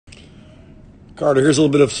Carter, here's a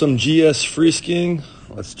little bit of some GS free skiing.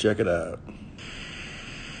 Let's check it out.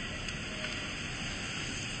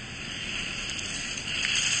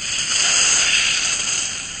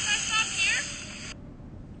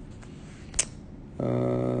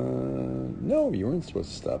 No, you weren't supposed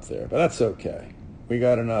to stop there, but that's okay. We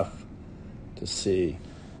got enough to see.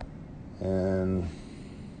 And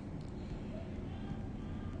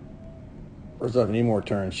first off, you need more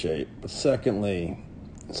turn shape. But secondly,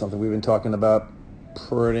 something we've been talking about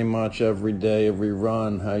pretty much every day, every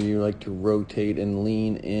run, how you like to rotate and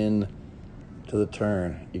lean in to the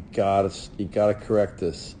turn. You gotta correct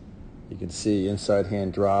this. You can see inside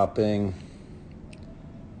hand dropping.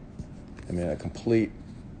 I mean, a complete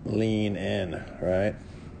lean in, right?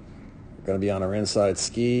 We're going to be on our inside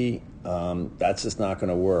ski. That's just not going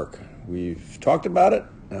to work. We've talked about it.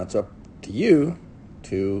 Now it's up to you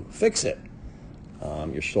to fix it.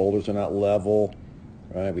 Your shoulders are not level,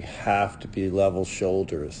 right? We have to be level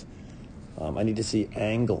shoulders. I need to see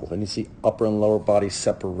angles. I need to see upper and lower body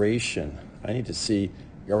separation. I need to see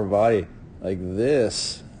your upper body like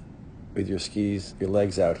this with your skis, your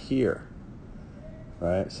legs out here,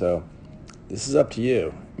 right? So this is up to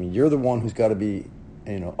you. I mean, you're the one who's got to be,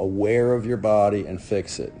 aware of your body and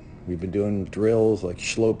fix it. We've been doing drills like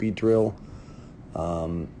Schlopy drill,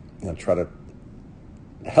 try to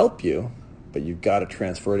help you, but you've got to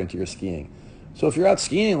transfer it into your skiing. So if you're out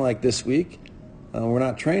skiing like this week, we're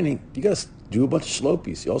not training, you got to do a bunch of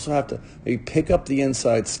Schlopies. You also have to maybe pick up the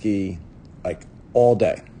inside ski like all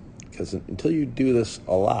day, because until you do this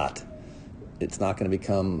a lot, it's not going to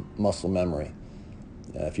become muscle memory.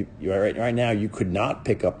 If you right now, you could not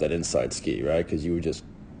pick up that inside ski, right? Because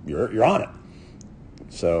you're on it.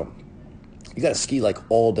 So you got to ski like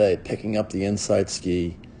all day, picking up the inside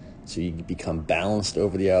ski, so you become balanced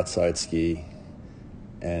over the outside ski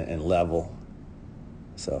and level.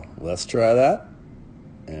 So let's try that,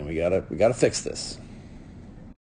 and we gotta fix this.